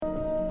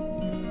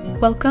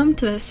Welcome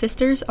to the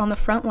Sisters on the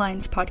Front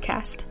Lines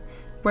podcast,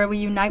 where we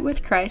unite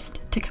with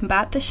Christ to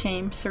combat the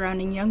shame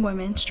surrounding young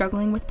women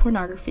struggling with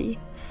pornography,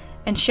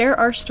 and share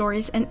our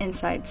stories and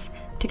insights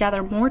to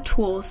gather more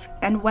tools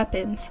and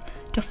weapons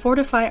to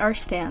fortify our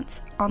stance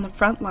on the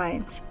front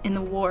lines in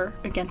the war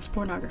against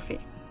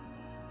pornography.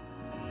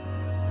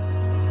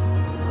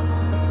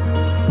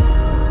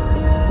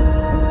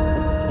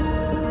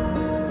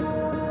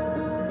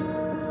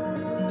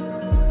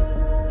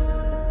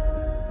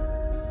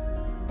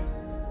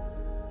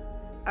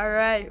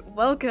 Alright,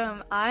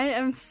 welcome. I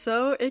am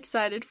so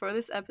excited for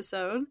this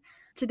episode.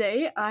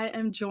 Today I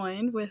am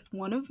joined with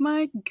one of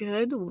my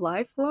good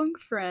lifelong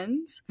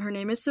friends. Her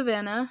name is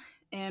Savannah,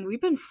 and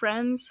we've been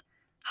friends,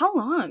 how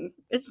long?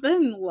 It's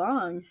been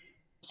long.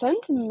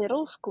 Since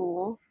middle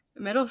school.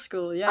 Middle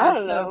school, yeah. I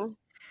don't know.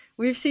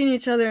 We've seen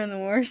each other in the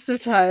worst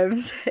of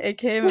times,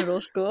 aka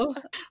middle school.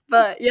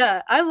 But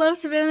yeah, I love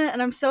Savannah,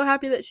 and I'm so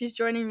happy that she's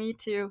joining me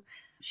to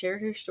share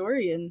her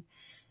story, and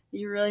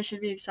you really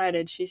should be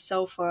excited. She's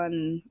so fun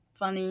and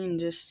funny and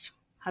just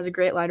has a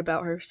great light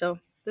about her. So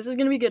this is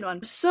going to be a good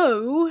one.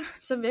 So,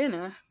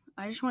 Savannah,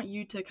 I just want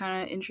you to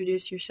kind of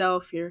introduce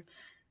yourself, your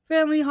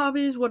family,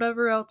 hobbies,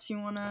 whatever else you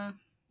want to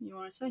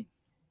say.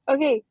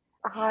 Okay.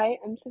 Hi,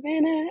 I'm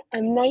Savannah.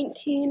 I'm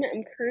 19.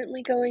 I'm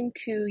currently going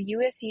to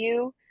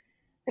USU.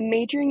 I'm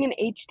majoring in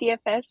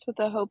HDFS with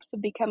the hopes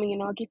of becoming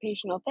an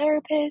occupational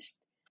therapist.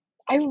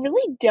 I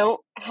really don't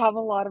have a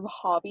lot of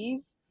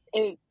hobbies,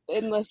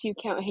 unless you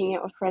count hanging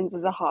out with friends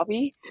as a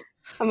hobby.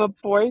 I'm a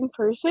boring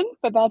person,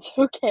 but that's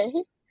okay.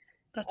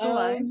 That's a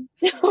lie.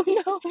 Oh,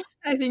 no.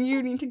 I think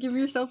you need to give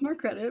yourself more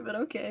credit, but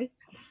okay.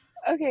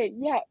 Okay,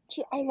 yeah.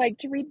 I like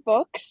to read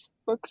books.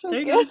 Books are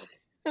There good.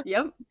 You go.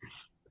 Yep.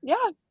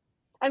 Yeah.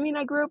 I mean,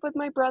 I grew up with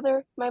my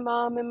brother, my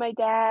mom, and my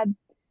dad.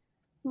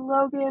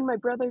 Logan, my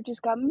brother,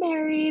 just got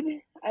married.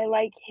 I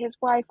like his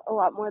wife a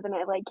lot more than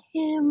I like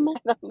him. I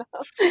don't know.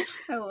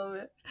 I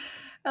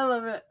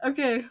love it.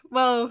 Okay,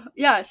 well,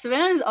 yeah,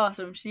 Savannah's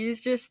awesome. She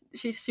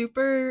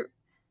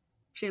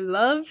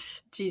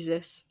loves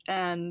Jesus,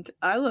 and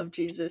I love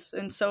Jesus,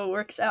 and so it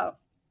works out.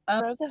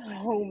 Bro's a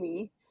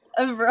homie.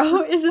 A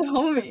bro is a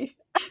homie.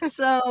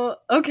 So,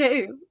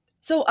 okay.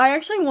 So I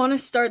actually want to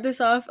start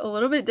this off a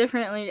little bit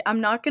differently. I'm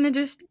not going to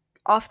just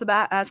off the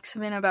bat ask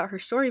Savannah about her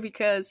story,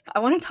 because I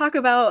want to talk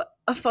about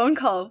a phone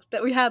call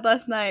that we had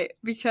last night,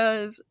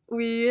 because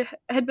I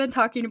had been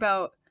talking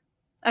about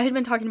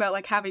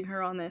like having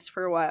her on this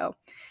for a while,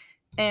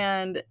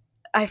 and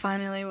I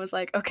finally was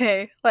like,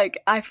 okay,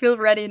 like I feel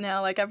ready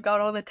now, like I've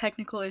got all the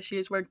technical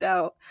issues worked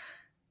out.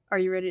 Are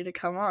you ready to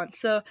come on?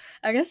 So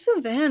I guess,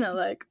 Savannah,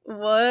 like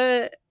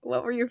what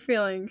were your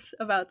feelings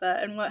about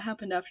that, and what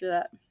happened after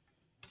that?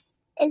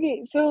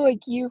 Okay, so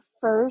like you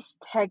first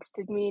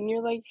texted me and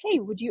you're like, hey,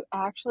 would you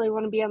actually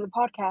want to be on the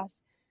podcast?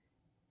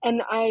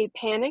 And I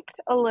panicked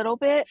a little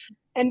bit,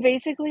 and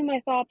basically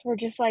my thoughts were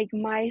just like,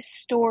 my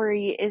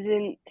story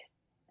isn't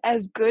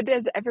as good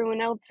as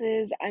everyone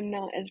else's. I'm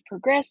not as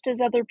progressed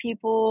as other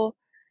people.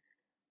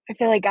 I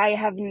feel like I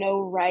have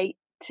no right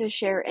to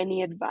share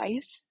any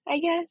advice, I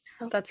guess.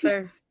 That's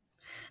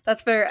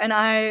fair. And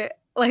I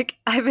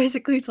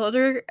basically told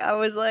her, I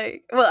was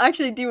like, well,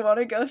 actually, do you want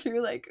to go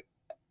through, like,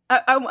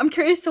 I'm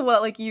curious to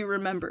what, like, you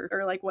remember,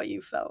 or like what you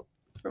felt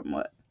from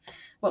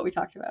what we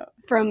talked about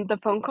from the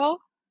phone call?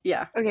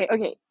 Yeah.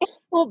 Okay.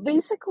 Well,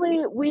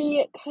 basically,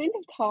 we kind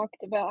of talked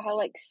about how,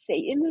 like,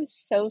 Satan is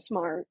so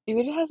smart.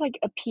 Dude has, like,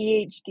 a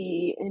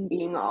PhD in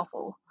being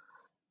awful.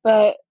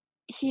 But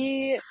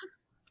a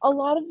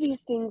lot of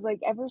these things,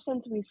 like, ever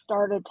since we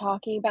started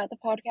talking about the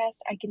podcast,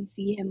 I can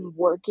see him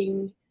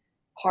working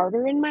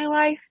harder in my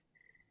life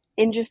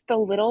in just the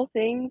little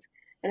things.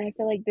 And I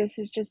feel like this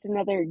is just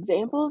another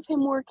example of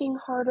him working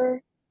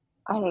harder.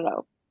 I don't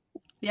know.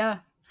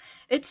 Yeah.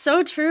 It's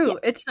so true. Yeah.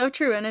 It's so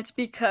true. And it's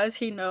because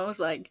he knows,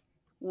 like,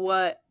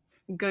 what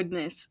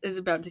goodness is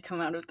about to come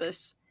out of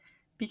this.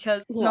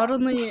 Because not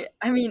only,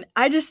 I mean,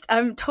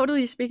 I'm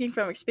totally speaking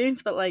from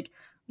experience, but, like,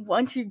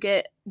 once you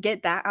get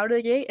that out of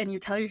the gate and you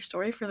tell your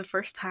story for the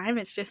first time,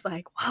 it's just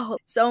like, wow,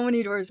 so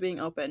many doors being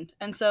opened.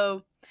 And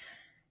so,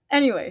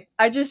 anyway,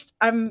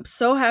 I'm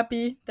so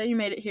happy that you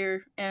made it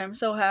here, and I'm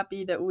so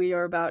happy that we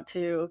are about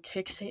to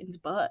kick Satan's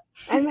butt.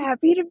 I'm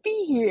happy to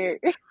be here.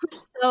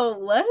 So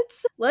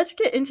let's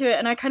get into it,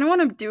 and I kind of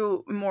want to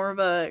do more of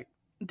a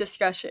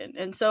discussion.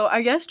 And so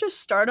I guess just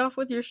start off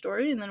with your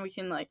story, and then we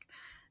can, like,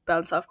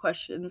 bounce off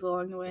questions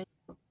along the way.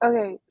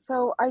 Okay,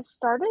 so I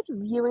started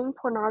viewing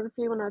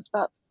pornography when I was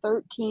about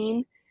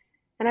 13,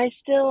 and I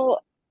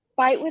still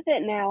fight with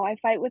it now. I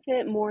fight with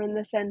it more in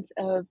the sense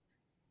of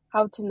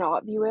how to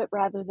not view it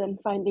rather than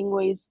finding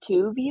ways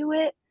to view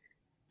it.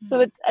 Mm-hmm. So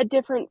it's a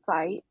different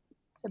fight.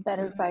 It's a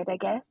better fight, I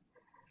guess.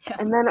 Yeah.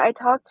 And then I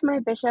talked to my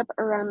bishop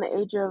around the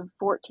age of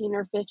 14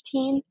 or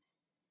 15,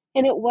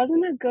 and it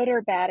wasn't a good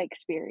or bad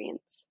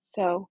experience.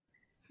 So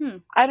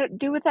I don't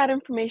do with that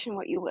information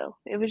what you will.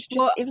 It was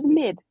just, it was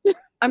mid.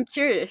 I'm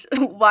curious,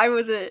 why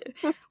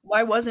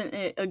wasn't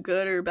it a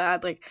good or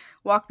bad? Like,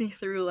 walk me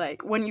through,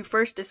 like, when you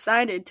first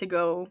decided to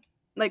go,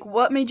 like,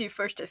 what made you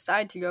first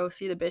decide to go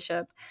see the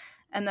bishop?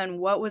 And then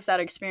what was that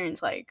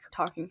experience like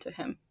talking to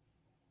him?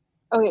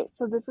 Okay,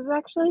 so this is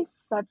actually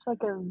such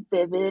like a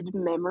vivid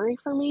memory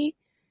for me.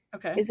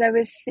 Okay. Is I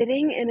was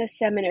sitting in a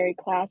seminary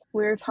class.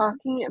 We were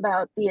talking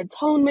about the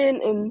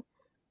atonement and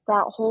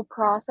that whole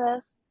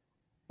process.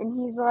 And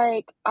he's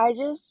like, I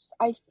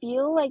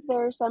feel like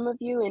there are some of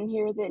you in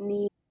here that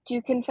need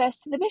to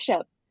confess to the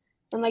bishop.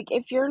 And like,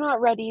 if you're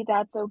not ready,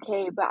 that's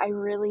okay. But I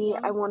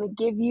Wow. want to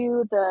give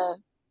you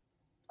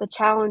the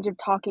challenge of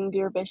talking to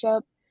your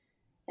bishop.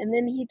 And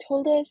then he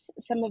told us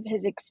some of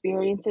his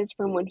experiences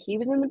from when he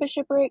was in the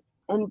bishopric.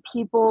 And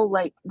people,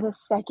 like, the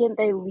second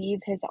they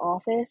leave his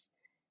office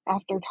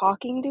after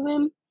talking to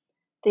him,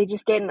 they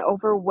just get an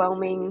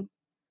overwhelming,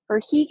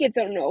 or he gets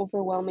an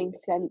overwhelming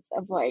sense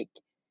of like,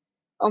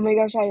 oh my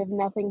gosh, I have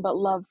nothing but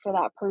love for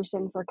that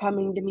person for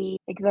coming to me.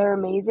 Like, they're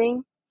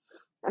amazing.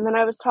 And then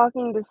I was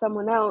talking to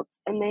someone else,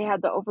 and they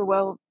had the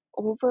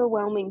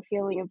overwhelming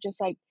feeling of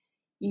just like,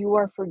 you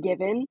are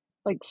forgiven,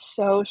 like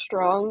so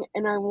strong.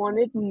 And I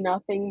wanted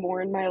nothing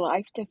more in my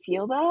life to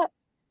feel that.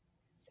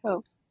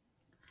 So,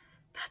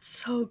 That's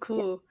so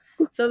yeah, cool.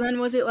 So then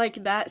was it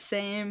like that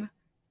same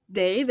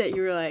day that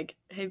you were like,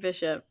 "Hey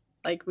Bishop,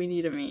 like we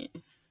need to meet."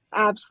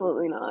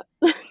 absolutely not.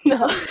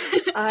 No. No,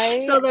 I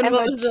So then am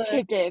what a was the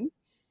chicken.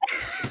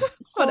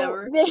 So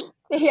whatever.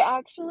 they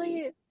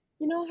actually,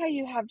 you know how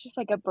you have just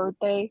like a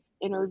birthday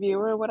interview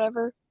or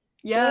whatever?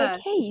 They're like,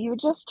 Yeah. hey, you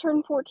just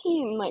turned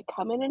 14, like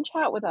come in and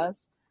chat with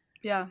us.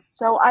 Yeah.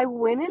 So I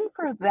went in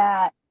for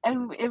that,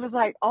 and it was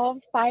like all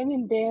fine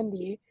and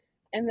dandy.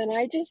 And then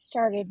I just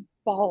started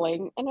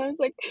bawling, and I was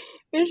like,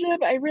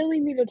 Bishop, I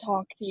really need to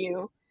talk to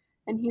you.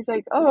 And he's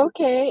like, oh,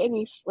 okay. And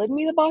he slid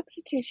me the box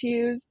of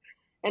tissues,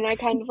 and I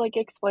kind of like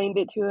explained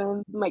it to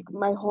him, like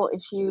my whole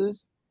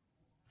issues.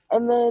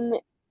 And then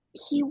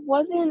he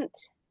wasn't,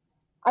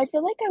 I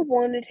feel like I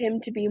wanted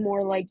him to be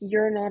more like,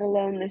 you're not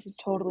alone, this is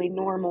totally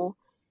normal.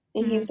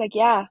 And he Mhm. was like,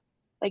 yeah,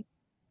 like,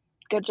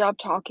 good job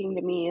talking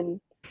to me.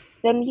 And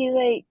then he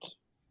like,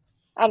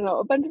 I don't know,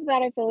 a bunch of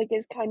that I feel like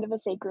is kind of a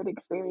sacred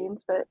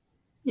experience, but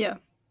Yeah.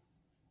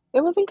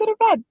 it wasn't good or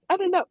bad. I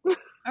don't know.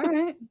 All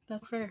right.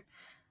 That's fair.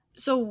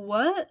 So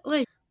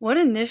what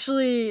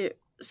initially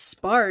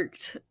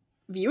sparked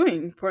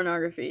viewing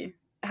pornography?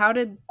 How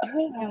did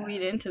you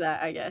lead into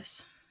that, I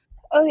guess?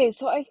 Okay,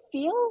 so I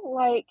feel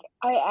like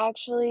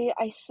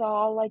I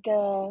saw like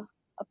a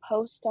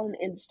post on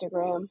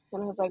Instagram,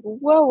 and I was like,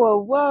 whoa, whoa,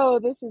 whoa,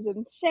 this is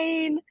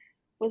insane.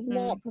 Was Mhm.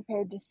 not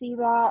prepared to see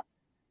that.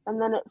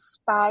 And then it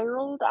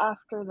spiraled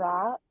after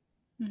that.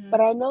 Mhm.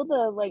 But I know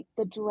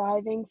the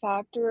driving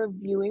factor of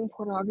viewing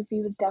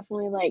pornography was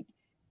definitely like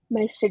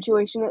my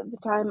situation at the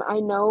time. I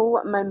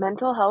know my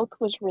mental health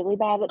was really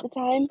bad at the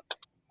time,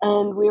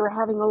 and we were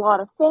having a lot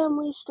of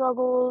family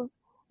struggles,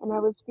 and I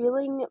was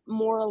feeling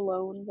more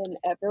alone than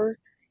ever,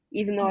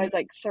 even though I Mhm. was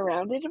like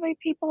surrounded by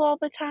people all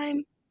the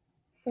time.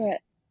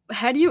 But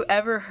Had you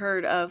ever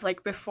heard of,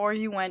 like, before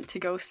you went to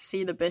go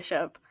see the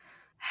bishop,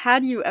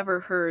 had you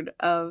ever heard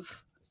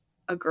of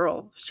a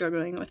girl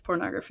struggling with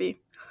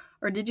pornography?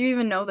 Or did you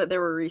even know that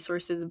there were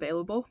resources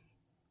available?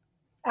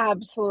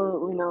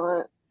 absolutely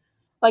not.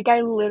 Like,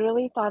 I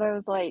literally thought I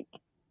was like,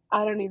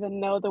 I don't even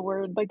know the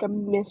word, like a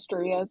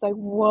mystery. I was like,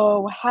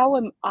 whoa, how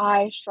am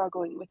I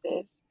struggling with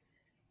this?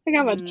 Like,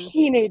 I'm a Mm,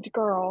 teenage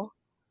girl.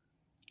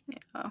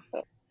 oh,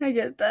 But I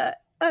get that.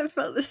 I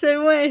felt the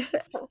same way.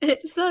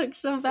 It sucks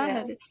so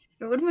yeah. bad.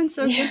 It would have been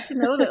so Yeah. good to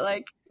know that,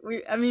 like,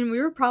 I mean, we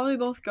were probably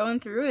both going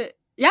through it.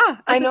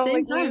 Yeah, at I the know,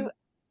 same like, time.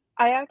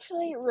 I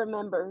actually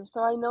remember.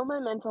 So I know my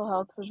mental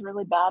health was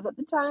really bad at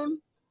the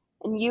time.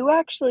 And you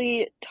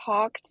actually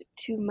talked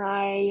to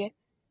my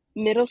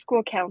middle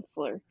school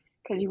counselor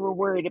because you were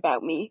worried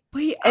about me.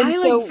 Wait, And I,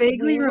 like, so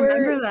vaguely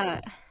remember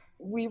that.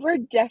 we were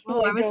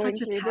Oh, I definitely was going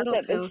such a through this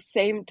at the tattletale.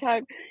 same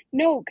time.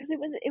 No, because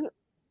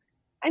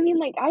I mean,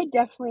 like, I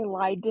definitely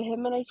lied to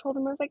him and I told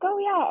him, I was like, oh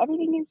yeah,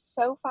 everything is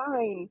so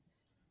fine.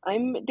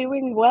 I'm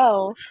doing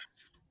well.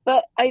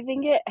 But I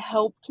think it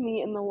helped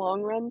me in the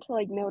long run to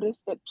like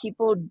notice that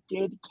people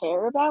did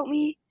care about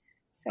me.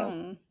 So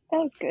Oh. that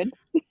was good.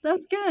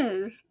 That's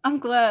good. I'm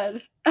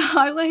glad.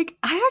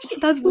 I actually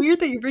that's weird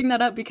that you bring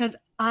that up because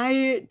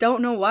I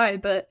don't know why,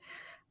 but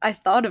I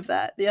thought of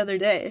that the other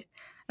day.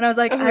 And I was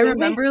like, Oh, I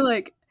really? remember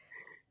like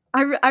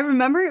I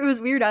remember it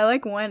was weird. I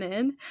like went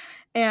in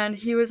and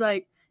he was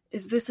like,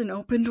 "Is this an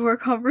open door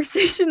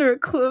conversation or a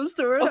closed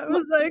door?" And Oh I my,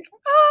 was like,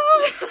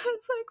 "Ah." I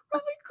was like,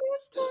 "Probably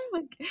closed door."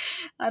 Like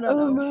I don't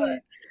oh know, my.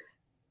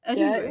 but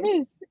Yeah, anyway.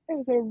 it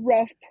was a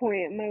rough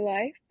point in my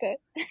life, but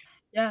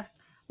Yeah.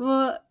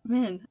 Well,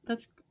 man,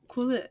 that's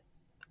cool that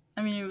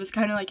I mean, it was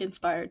kind of like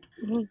inspired.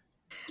 mhm.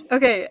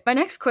 Okay, my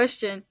next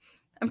question.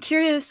 I'm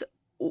curious,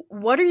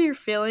 what are your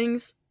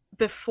feelings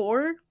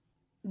before,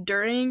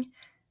 during,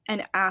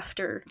 and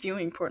after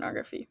viewing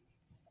pornography?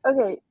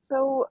 Okay,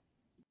 so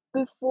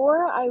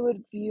before I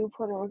would view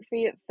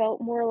pornography, it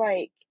felt more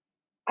like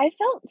I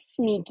felt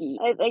sneaky.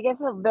 I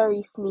felt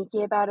very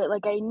sneaky about it.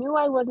 Like I knew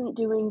I wasn't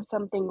doing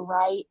something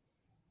right,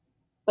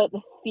 but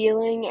the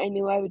feeling I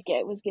knew I would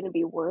get was going to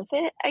be worth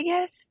it, I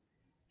guess.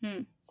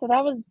 Hmm. So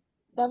that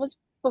was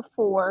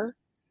before.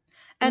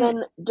 And And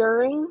then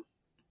during,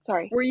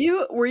 sorry,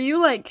 were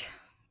you like,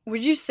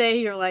 would you say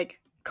you're like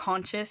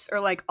conscious or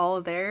like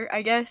all there,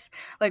 I guess?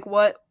 Like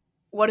what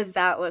does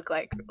that look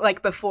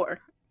like before?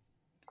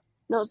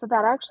 no, so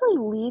that actually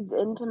leads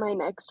into my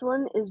next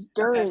one is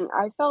Okay. during,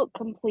 I felt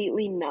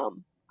completely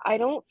numb. I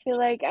don't feel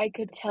like I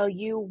could tell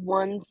you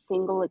one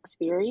single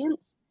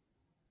experience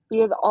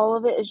because all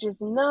of it is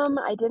just numb.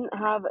 I didn't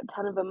have a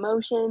ton of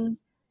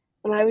emotions,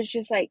 and I was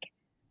just like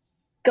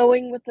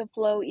going with the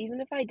flow.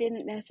 Even if I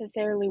didn't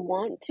necessarily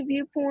want to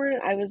view porn,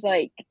 I was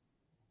like,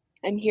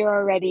 I'm here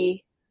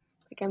already.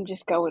 Like, I'm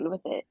just going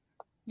with it.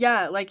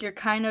 Yeah, like you're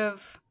kind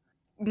of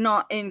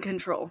not in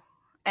control,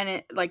 and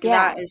it like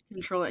that Yeah. is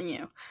controlling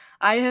you.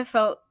 I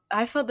felt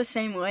the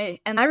same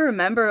way. And I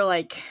remember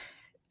like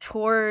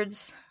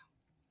towards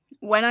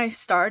when I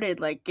started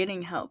like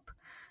getting help,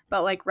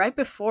 but like right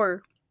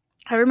before,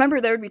 I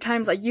remember there would be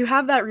times like you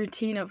have that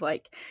routine of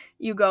like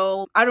you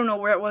go, I don't know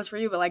where it was for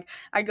you, but like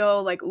I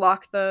go like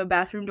lock the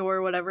bathroom door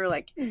or whatever,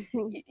 like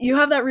Hmm. you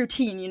have that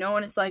routine,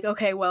 and it's like,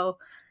 okay, well,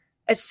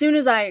 as soon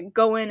as I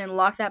go in and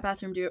lock that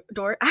bathroom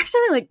door,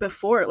 actually, like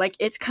before, like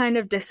it's kind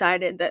of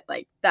decided that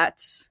like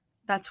that's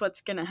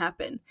what's gonna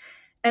happen.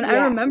 And I Yeah.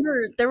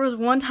 remember there was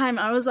one time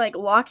I was like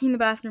locking the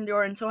bathroom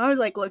door, and so I was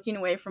like looking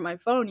away from my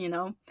phone,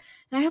 and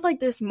I had like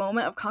this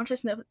moment of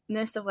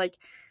consciousness of like,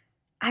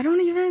 I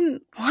don't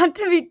even want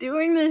to be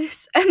doing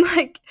this, and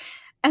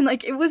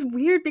it was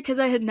weird because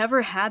I had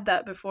never had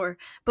that before.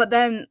 But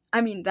then,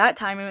 I mean, that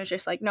time it was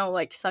just like, no,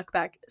 like sucked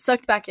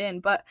back in.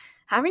 But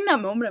having that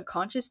moment of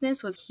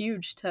consciousness was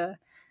huge to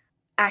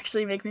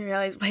actually make me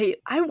realize, wait,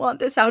 I want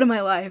this out of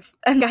my life.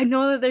 And I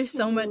know that there's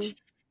Hmm.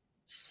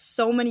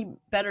 so many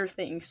better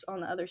things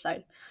on the other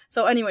side.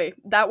 So anyway,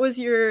 that was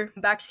your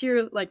back to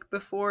your like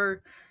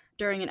before,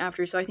 during, and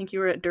after. So I think you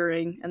were at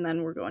during, and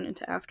then we're going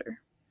into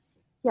after.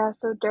 Yeah,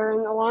 so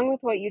during, along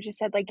with what you just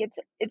said, like it's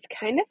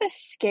kind of a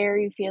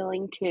scary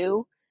feeling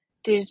too,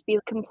 to just be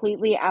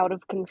completely out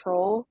of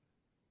control.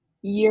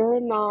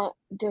 You're not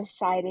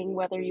deciding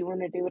whether you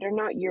want to do it or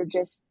not. You're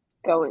just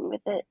going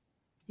with it.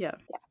 Yeah.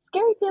 Yeah,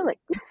 scary feeling.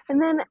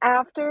 And then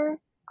after,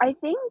 I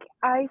think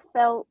I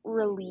felt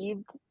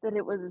relieved that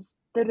it was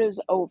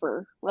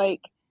over.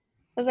 Like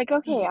I was like,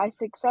 okay, Mhm.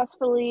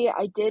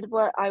 I did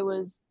what I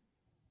was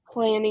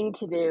planning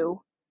to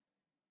do.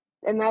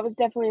 And that was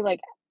definitely like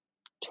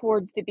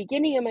towards the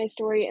beginning of my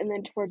story, and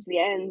then towards the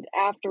end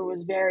after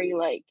was very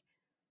like,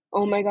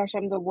 oh my gosh,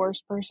 I'm the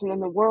worst person in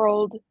the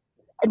world.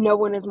 No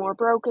one is more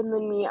broken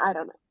than me. I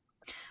don't know.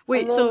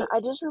 And Wait, then so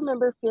I just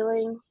remember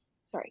feeling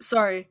sorry.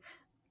 sorry.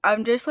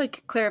 I'm just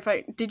like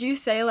clarifying. Did you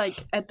say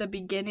like at the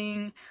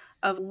beginning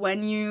of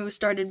when you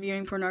started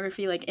viewing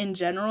pornography, like in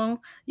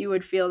general, you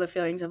would feel the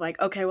feelings of like,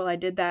 okay, well, I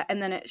did that,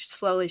 and then it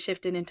slowly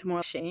shifted into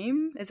more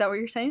shame? Is that what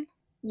you're saying?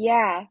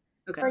 Yeah.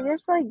 Okay. So I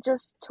guess like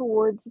just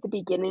towards the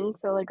beginning,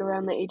 so like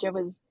around the age I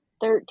was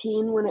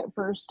 13 when it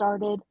first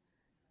started,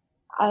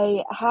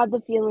 I had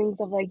the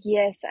feelings of like,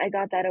 yes, I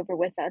got that over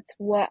with. That's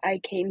what I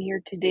came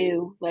here to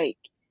do. Like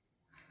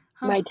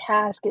Huh. my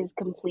task is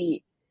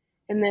complete.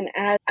 And then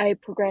as I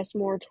progress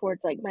more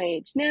towards like my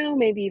age now,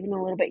 maybe even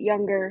a little bit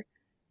younger,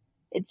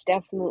 it's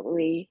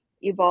definitely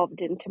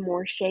evolved into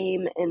more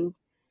shame. And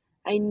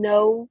I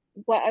know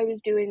what I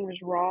was doing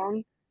was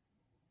wrong,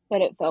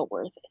 but it felt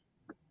worth it.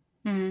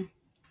 Hmm.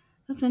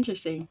 That's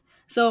interesting.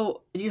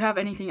 So, do you have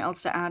anything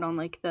else to add on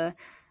like the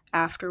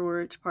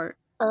afterwards part?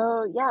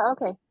 Oh, yeah,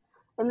 okay.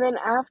 And then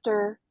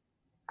after,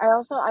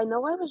 I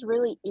know I was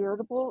really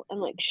irritable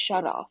and like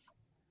shut off.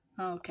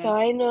 Oh, So okay.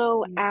 I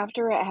know Mhm.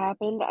 after it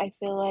happened, I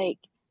feel like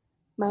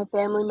my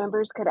family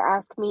members could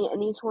ask me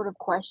any sort of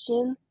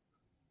question,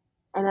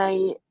 and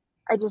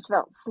I just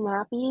felt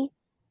snappy.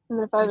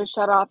 And if I was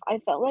shut off, I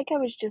felt like I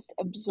was just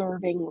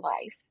observing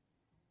life.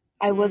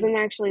 I Mhm. wasn't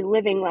actually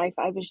living life.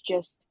 I was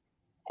just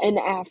an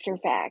after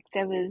fact.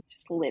 I was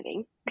just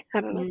living.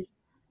 I don't know. Mhm.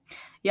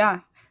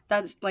 Yeah,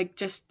 that's like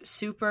just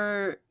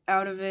super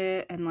out of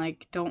it and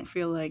like don't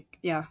feel like,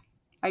 yeah,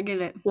 I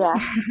get it.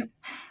 Yeah.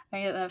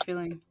 I get that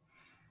feeling.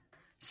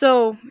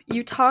 So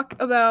you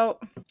talk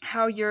about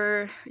how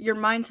your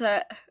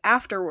mindset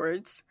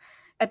afterwards.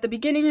 At the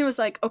beginning, it was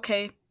like,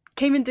 okay,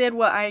 came and did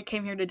what I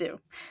came here to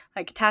do.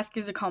 Like task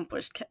is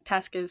accomplished,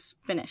 task is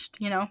finished.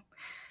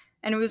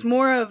 And it was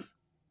more of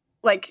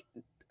like,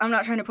 I'm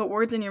not trying to put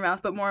words in your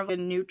mouth, but more of a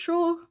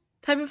neutral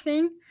type of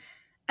thing.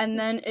 And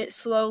then it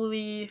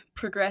slowly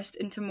progressed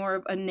into more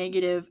of a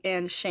negative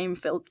and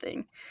shame-filled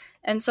thing.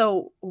 And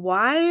so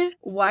why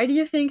do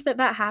you think that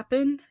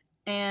happened?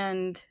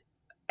 And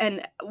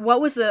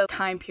what was the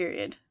time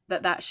period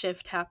that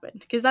shift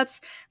happened? Because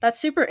that's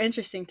super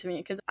interesting to me,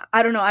 because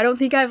I don't know, I don't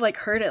think I've like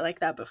heard it like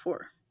that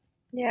before.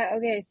 Yeah,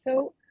 okay.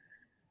 So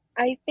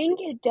I think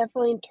it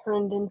definitely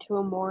turned into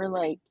a more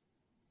like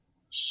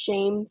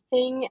shame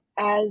thing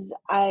as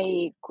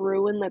I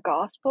grew in the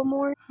gospel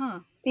more.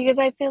 Huh. Because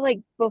I feel like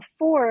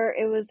before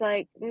it was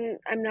like,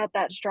 I'm not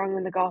that strong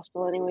in the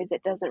gospel, anyways,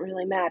 it doesn't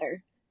really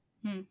matter.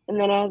 Hmm. And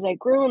then as I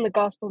grew in the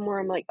gospel more,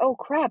 I'm like, oh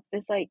crap,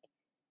 this like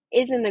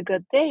isn't a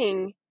good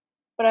thing,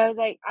 But I was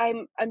like,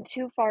 I'm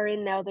too far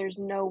in now. There's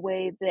no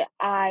way that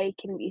I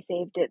can be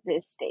saved at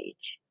this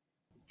stage.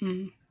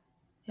 Mm,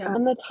 yeah.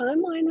 On the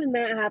timeline when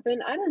that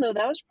happened, I don't know,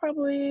 that was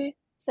probably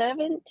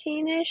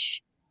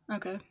 17-ish.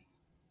 Okay.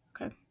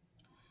 Okay.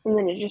 And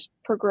then it just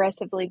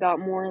progressively got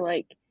more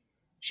like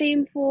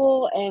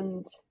shameful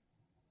and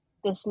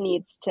this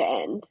needs to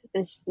end.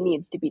 This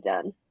needs to be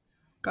done.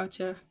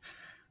 Gotcha.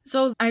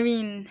 So, I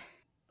mean,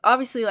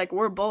 obviously, like,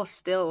 we're both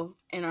still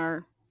in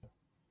our,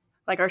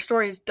 like, our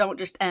stories don't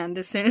just end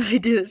as soon as we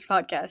do this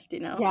podcast, you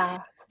know? Yeah.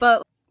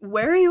 But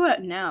where are you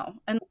at now?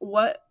 And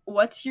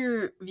what's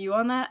your view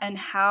on that? And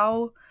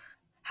how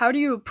do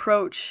you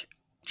approach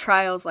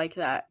trials like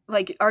that?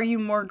 Like, are you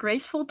more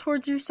graceful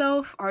towards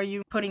yourself? Are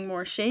you putting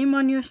more shame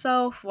on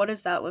yourself? What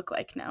does that look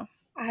like now?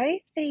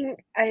 I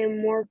think I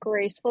am more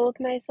graceful with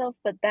myself,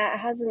 but that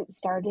hasn't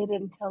started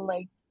until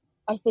like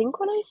I think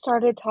when I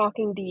started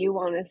talking to you,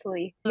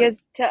 honestly.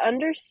 Because to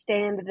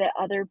understand that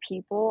other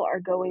people are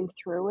going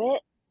through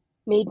it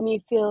made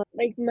me feel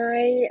like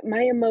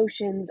my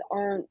emotions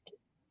aren't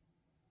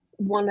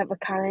one of a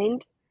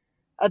kind.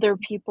 Other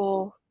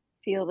people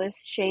feel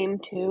this shame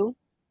too.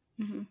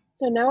 Mm-hmm.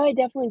 So now I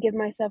definitely give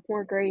myself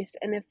more grace,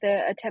 and if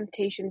a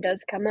temptation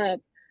does come up,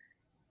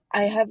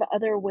 I have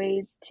other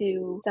ways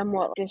to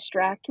somewhat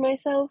distract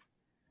myself.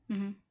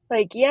 Mm-hmm.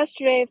 Like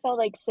yesterday, I felt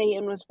like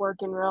Satan was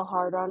working real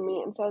hard on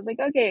me, and so I was like,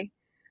 okay,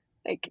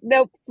 like,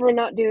 nope, we're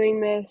not doing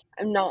this.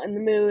 I'm not in the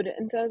mood.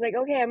 And so I was like,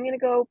 okay, I'm gonna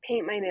go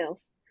paint my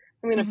nails.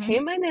 I'm gonna Mm-hmm.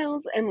 paint my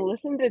nails and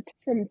listen to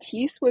some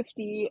T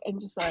Swifty and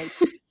just like,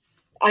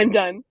 I'm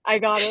done. I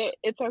got it.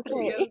 It's There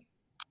you go. okay.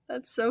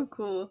 That's so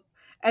cool.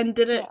 And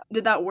did Yeah. it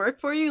did that work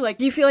for you? Like,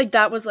 do you feel like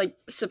that was like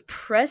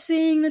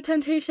suppressing the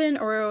temptation,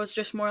 or it was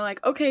just more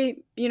like, okay,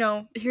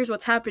 here's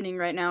what's happening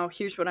right now.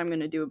 Here's what I'm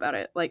gonna do about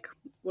it. Like,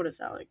 what is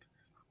that like?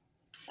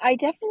 I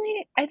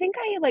think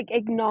I like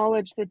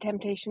acknowledge the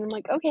temptation. I'm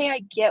like, okay, I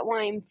get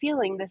why I'm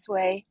feeling this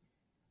way,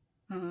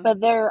 Uh-huh.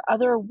 but there are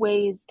other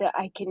ways that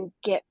I can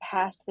get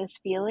past this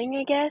feeling,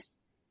 I guess.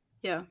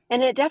 Yeah.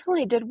 And it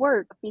definitely did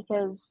work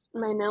because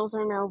my nails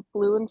are now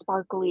blue and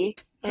sparkly,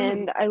 Boom.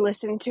 and I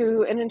listened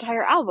to an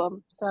entire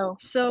album. So,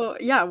 So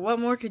yeah, what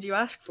more could you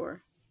ask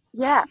for?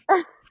 yeah.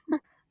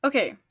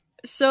 Okay,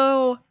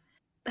 so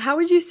how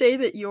would you say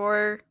that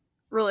your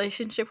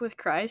relationship with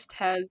Christ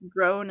has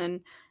grown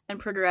and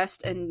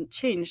progressed and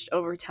changed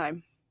over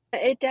time?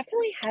 It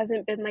definitely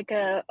hasn't been like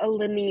a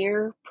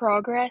linear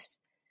progress.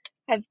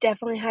 I've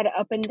definitely had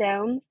up and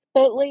downs,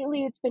 but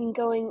lately it's been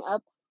going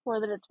up more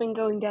than it's been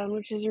going down,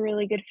 which is a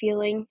really good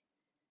feeling.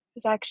 I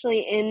was actually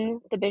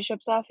in the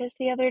bishop's office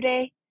the other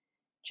day,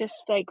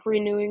 just like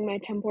renewing my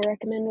temple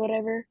recommend,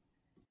 whatever.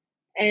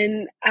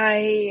 And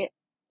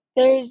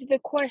there's the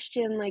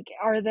question, like,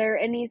 are there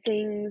any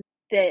things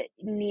that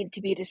need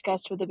to be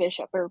discussed with the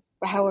bishop, or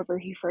however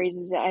he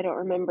phrases it? I don't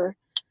remember.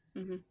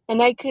 Mm-hmm.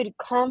 And I could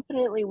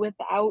confidently,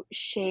 without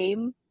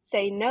shame,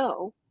 say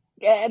no.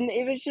 And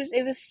it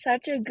was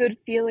such a good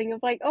feeling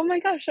of like, oh my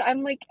gosh,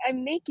 I'm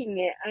making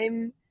it.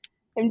 I'm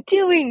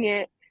doing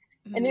it.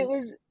 And Mm-hmm. it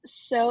was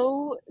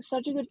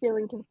such a good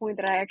feeling to the point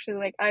that I actually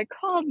like I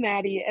called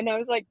Maddie and I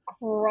was like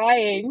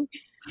crying.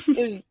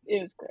 It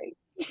was great.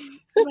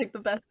 It's like the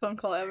best phone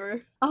call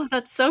ever. Oh,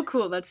 that's so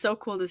cool. That's so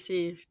cool to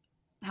see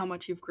how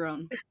much you've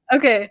grown.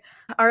 Okay.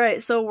 All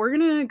right. So we're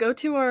going to go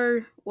to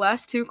our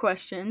last two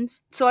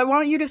questions. So I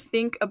want you to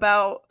think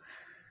about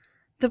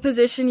the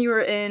position you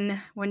were in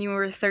when you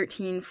were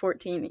 13,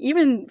 14,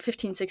 even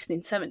 15,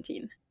 16,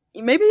 17.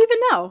 Maybe even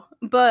now.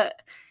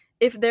 But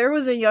if there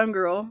was a young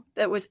girl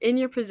that was in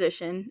your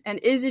position and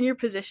is in your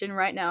position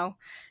right now,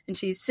 and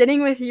she's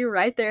sitting with you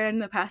right there in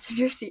the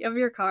passenger seat of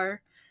your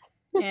car,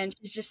 and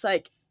she's just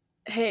like,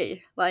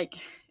 hey, like,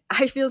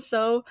 I feel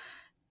so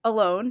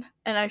alone,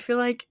 and I feel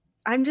like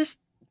I'm just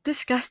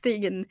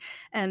disgusting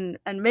and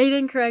made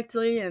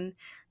incorrectly, and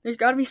there's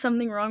got to be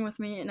something wrong with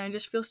me, and I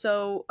just feel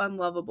so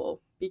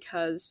unlovable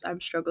because I'm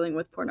struggling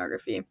with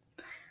pornography.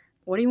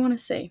 What do you want to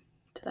say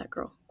to that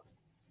girl?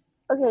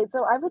 Okay,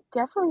 so I would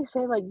definitely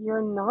say like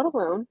you're not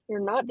alone. You're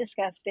not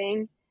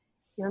disgusting.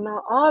 You're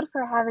not odd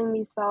for having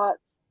these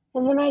thoughts.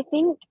 And then I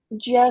think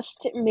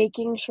just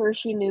making sure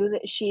she knew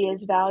that she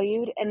is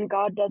valued and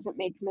God doesn't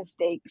make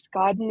mistakes.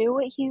 God knew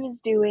what he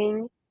was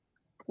doing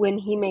when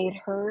he made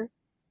her.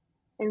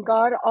 And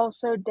God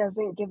also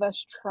doesn't give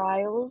us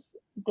trials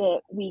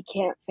that we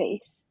can't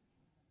face.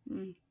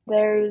 Mm,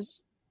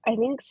 There's, I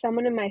think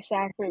someone in my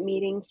sacrament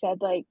meeting said,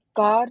 like,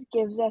 God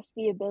gives us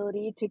the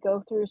ability to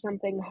go through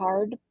something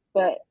hard,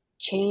 but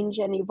change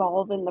and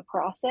evolve in the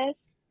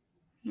process.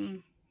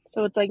 mm,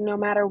 So it's like, no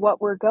matter what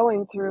we're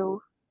going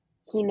through,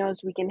 he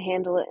knows we can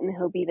handle it and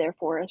he'll be there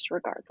for us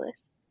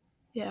regardless.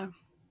 yeah,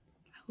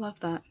 I love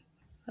that.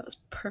 That was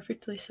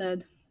perfectly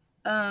said.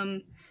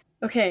 Um,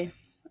 okay,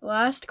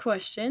 last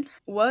question.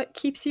 What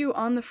keeps you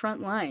on the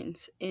front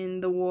lines in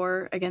the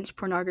war against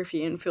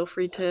pornography? And feel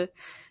free to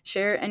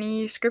share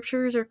any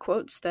scriptures or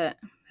quotes that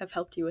have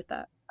helped you with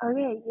that.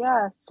 Okay,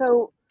 yeah.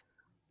 So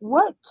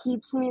what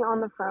keeps me on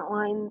the front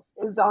lines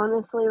is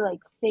honestly like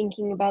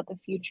thinking about the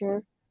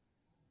future.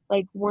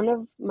 like one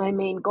of my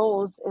main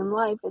goals in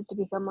life is to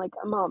become like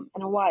a mom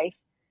and a wife.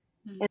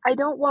 And I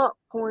don't want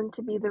porn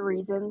to be the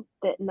reason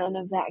that none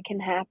of that can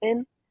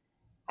happen.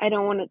 I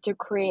don't want it to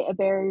create a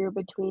barrier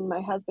between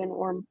my husband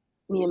or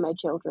me and my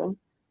children.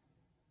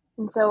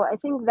 And so I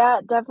think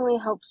that definitely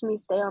helps me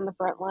stay on the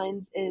front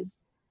lines is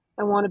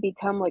I want to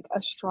become like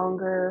a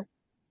stronger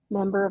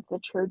member of the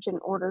church in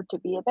order to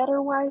be a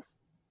better wife.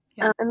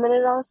 Yeah. And then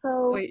it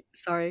also, Wait,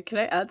 sorry. Can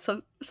I add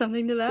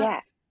something to that? yeah.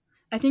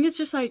 I think it's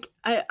just like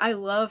I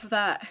love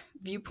that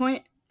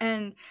viewpoint,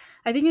 and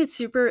I think it's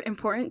super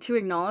important to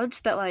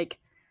acknowledge that like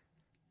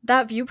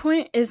that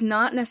viewpoint is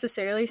not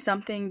necessarily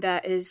something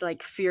that is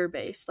like fear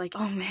based. Like,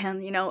 oh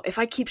man, if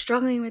I keep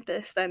struggling with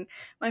this, then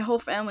my whole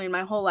family and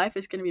my whole life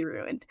is going to be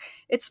ruined.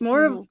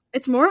 Mm-hmm.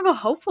 It's more of a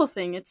hopeful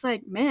thing. It's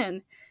like,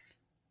 man,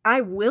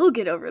 I will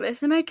get over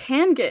this, and I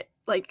can get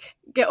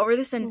over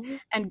this Mm-hmm.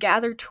 and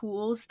gather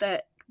tools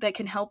that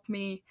can help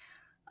me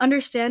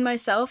understand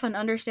myself and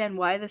understand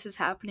why this is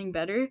happening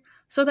better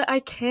so that I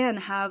can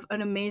have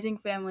an amazing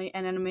family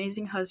and an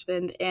amazing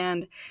husband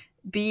and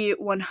be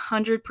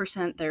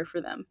 100% there for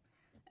them.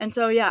 And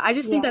so yeah, I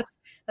just think Yeah.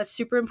 that's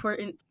super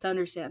important to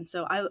understand.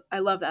 So I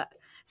love that.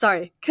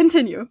 Sorry,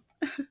 continue.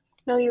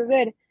 No, you're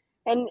good.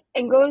 And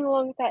going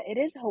along with that, it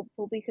is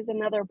hopeful because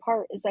another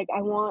part is like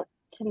I want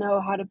to know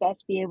how to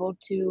best be able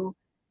to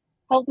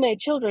help my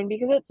children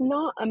because it's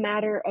not a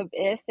matter of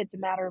if, it's a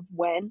matter of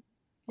when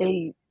Yep.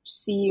 they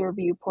see or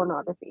view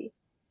pornography.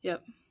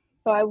 Yep.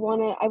 So I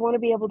want to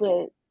be able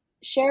to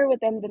share with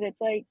them that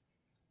it's like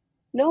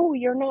no,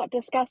 you're not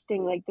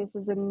disgusting. Like this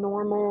is a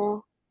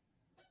normal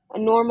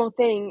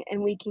thing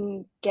and we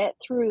can get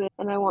through it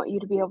and I want you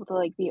to be able to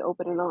like be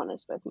open and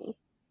honest with me.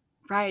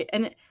 Right.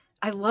 And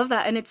I love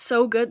that, and it's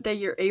so good that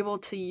you're able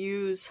to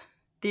use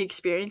the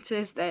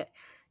experiences that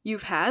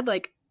you've had.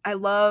 Like I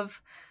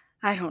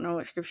don't know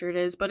what scripture it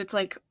is, but it's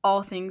like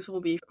all things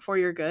will be for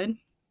your good.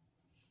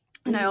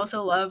 And I Mm-hmm.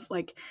 also love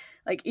like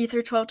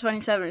Ether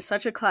 12:27 is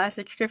such a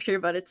classic scripture,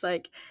 but it's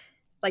like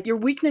your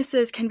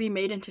weaknesses can be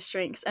made into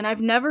strengths. And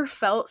I've never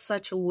felt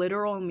such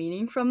literal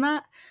meaning from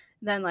that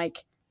than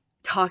like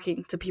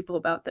talking to people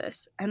about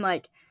this. And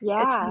like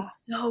it's been Yeah.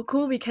 so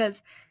cool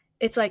because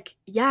it's like,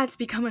 yeah, it's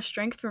become a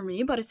strength for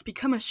me, but it's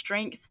become a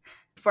strength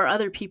for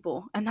other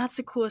people. And that's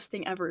the coolest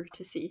thing ever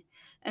to see.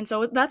 And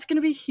so that's going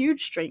to be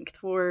huge strength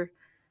for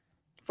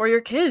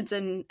your kids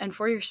and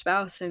for your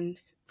spouse and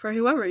for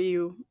whoever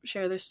you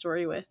share this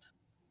story with.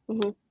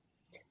 Mm-hmm.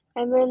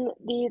 And then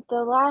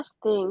the last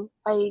thing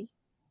I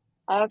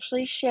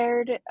actually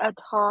shared a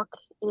talk.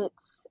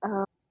 It's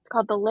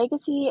called The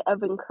Legacy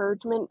of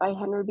Encouragement by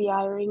Henry B.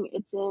 Eyring.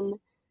 It's in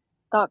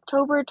the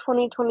October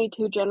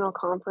 2022 General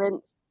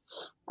Conference.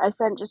 I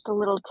sent just a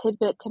little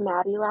tidbit to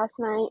Maddie last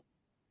night,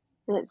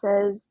 and it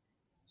says,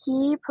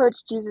 he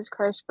puts Jesus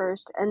Christ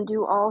first and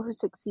do all who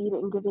succeed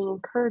in giving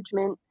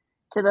encouragement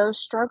to those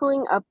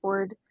struggling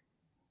upward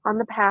on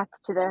the path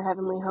to their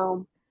heavenly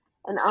home.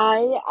 And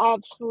I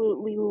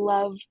absolutely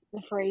love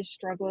the phrase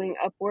struggling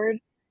upward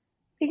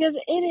because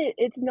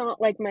it's not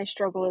like my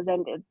struggle has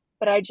ended,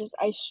 but I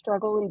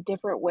struggle in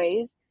different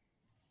ways.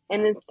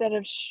 And instead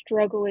of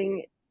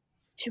struggling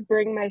to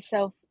bring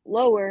myself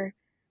lower,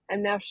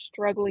 I'm now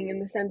struggling in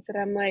the sense that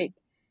I'm like,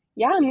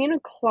 yeah, I'm going to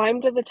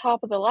climb to the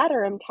top of the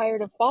ladder. I'm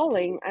tired of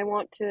falling. I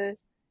want to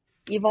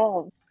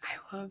evolve.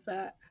 I love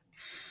that.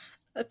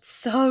 That's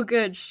so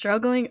good.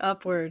 Struggling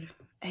upward.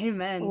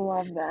 Amen.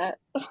 Love that.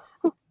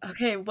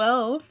 Okay,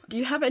 well, do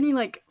you have any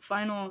like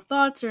final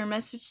thoughts or a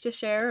message to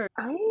share?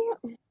 I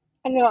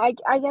I don't know.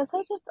 I guess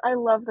I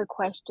love the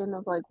question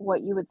of like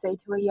what you would say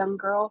to a young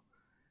girl.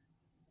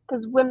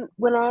 Because when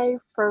I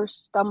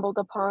first stumbled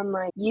upon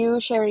like you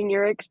sharing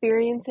your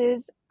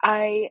experiences,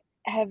 I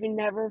have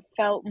never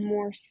felt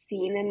more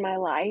seen in my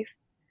life.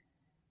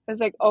 I was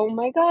like, oh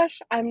my gosh,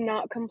 I'm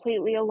not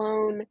completely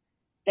alone.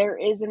 There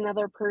is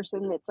another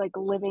person that's like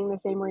living the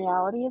same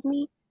reality as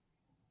me.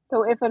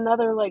 So if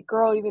another like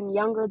girl even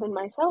younger than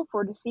myself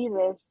were to see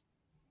this,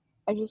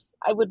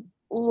 I would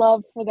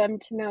love for them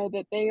to know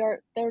that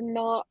they're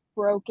not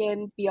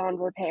broken beyond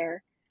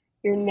repair.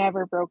 You're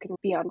never broken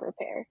beyond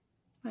repair.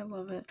 I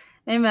love it.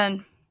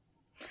 Amen.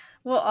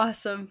 Well,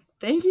 awesome.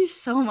 Thank you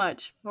so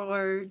much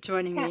for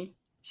joining Yeah, it me,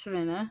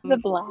 Savannah. was a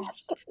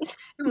blast.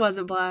 It was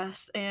a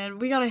blast,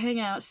 and we gotta hang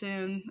out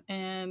soon.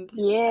 And I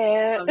just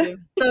Yeah. love you.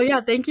 So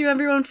yeah, thank you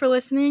everyone for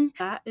listening.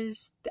 I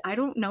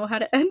don't know how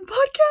to end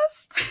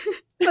podcast,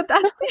 but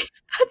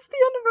that's the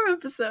end of our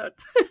episode.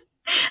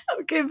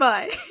 Okay,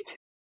 bye.